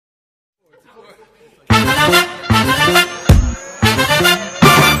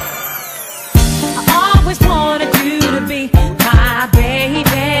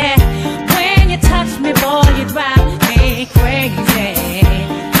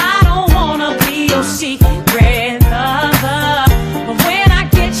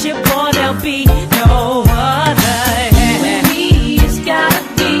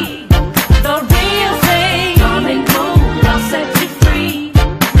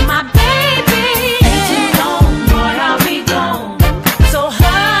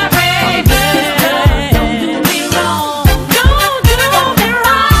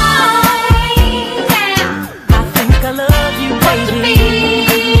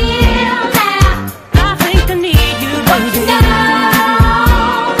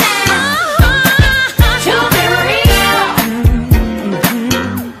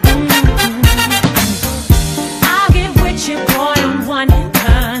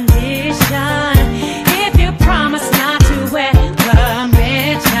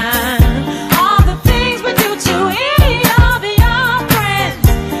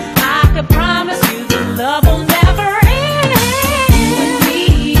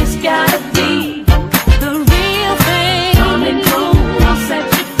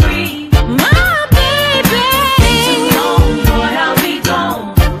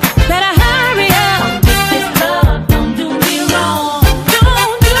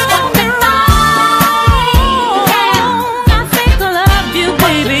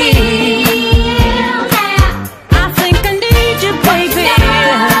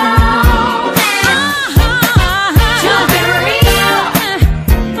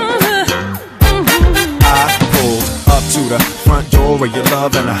Your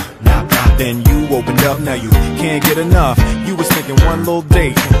love and then you opened up, now you can't get enough. You was thinking one little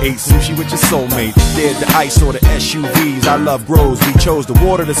date, ate sushi with your soulmate, did the ice or the SUVs. I love grows, we chose to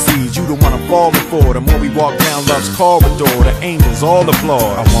water the seeds. You the one I'm falling for. The more we walk down love's corridor, the angels all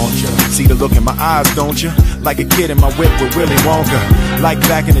applaud. I want you, see the look in my eyes, don't you? Like a kid in my whip with Willy Wonka, like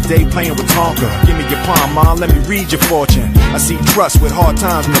back in the day playing with Tonka. Give me your palm, mom, let me read your fortune. I see trust with hard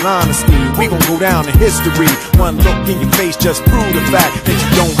times and honesty. We gon' go down in history. One look in your face just prove the fact that you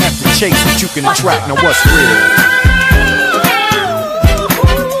don't have to chase what you can attract. Now what's real?